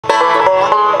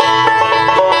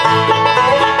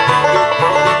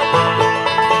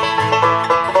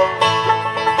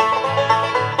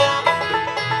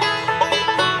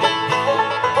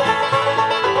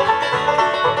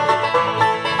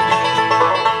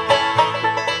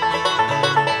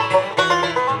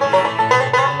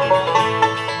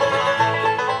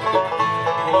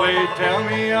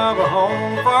me of a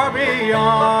home far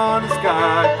beyond the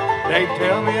sky. They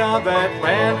tell me of that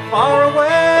land far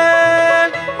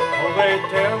away. Oh, they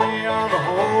tell me of a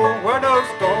home where no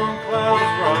storm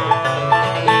clouds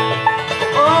rise.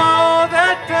 Oh,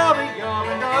 they tell me of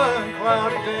an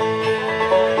uncloudy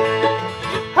day.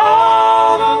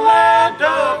 Oh, the land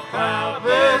of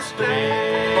cloudless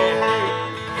day.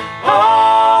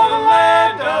 Oh, the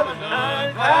land of an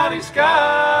uncloudy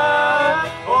sky.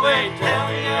 Oh, they tell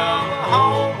me of a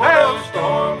home where the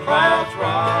storm clouds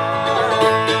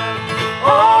rise.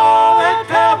 Oh, they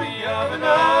tell me of an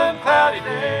uncloudy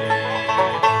day.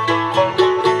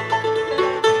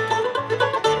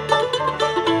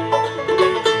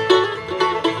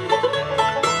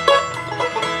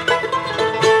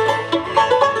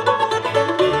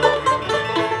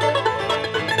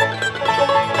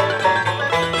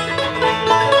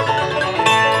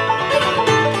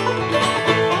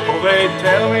 They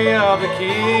tell me of the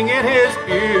King and his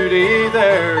beauty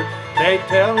there. They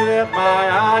tell me that my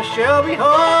eyes shall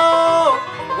behold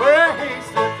where he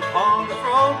sits upon the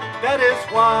throne that is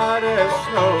white as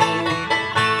snow.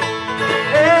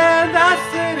 And that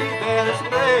city that is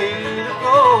made of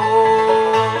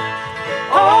gold.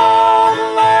 Oh, the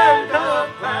land of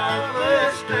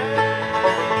cloudless day.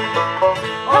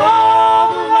 Oh,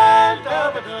 the land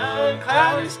of an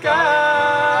uncloudy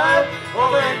sky. Oh,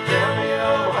 they tell me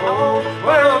of a home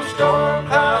where those storm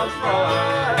clouds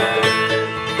rise.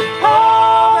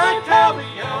 Oh, they tell me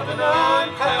of an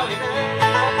uncloudy day.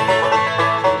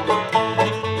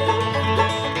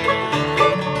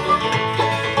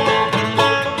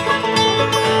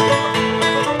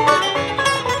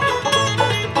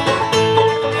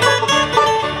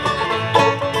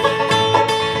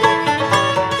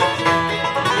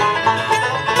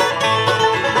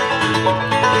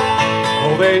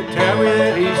 They tell me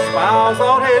that he smiles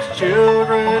on his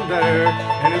children there,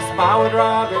 and his smile would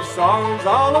drive their sorrows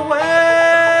all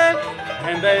away.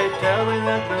 And they tell me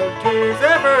that no tears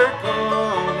ever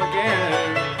come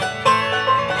again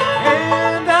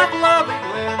in that lovely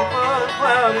land of a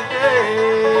cloudy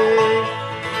day.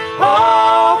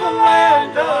 Oh, the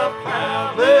land of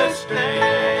cloudless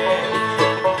days.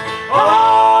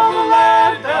 Oh, the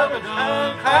land of an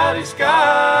uncloudy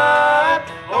sky.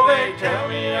 Oh, they tell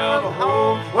me of a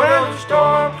home where the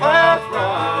storm clouds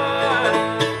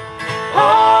rise.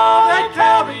 Oh, they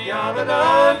tell me of an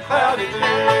uncloudy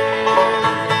day.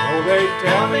 Oh, they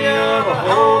tell me of a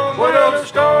home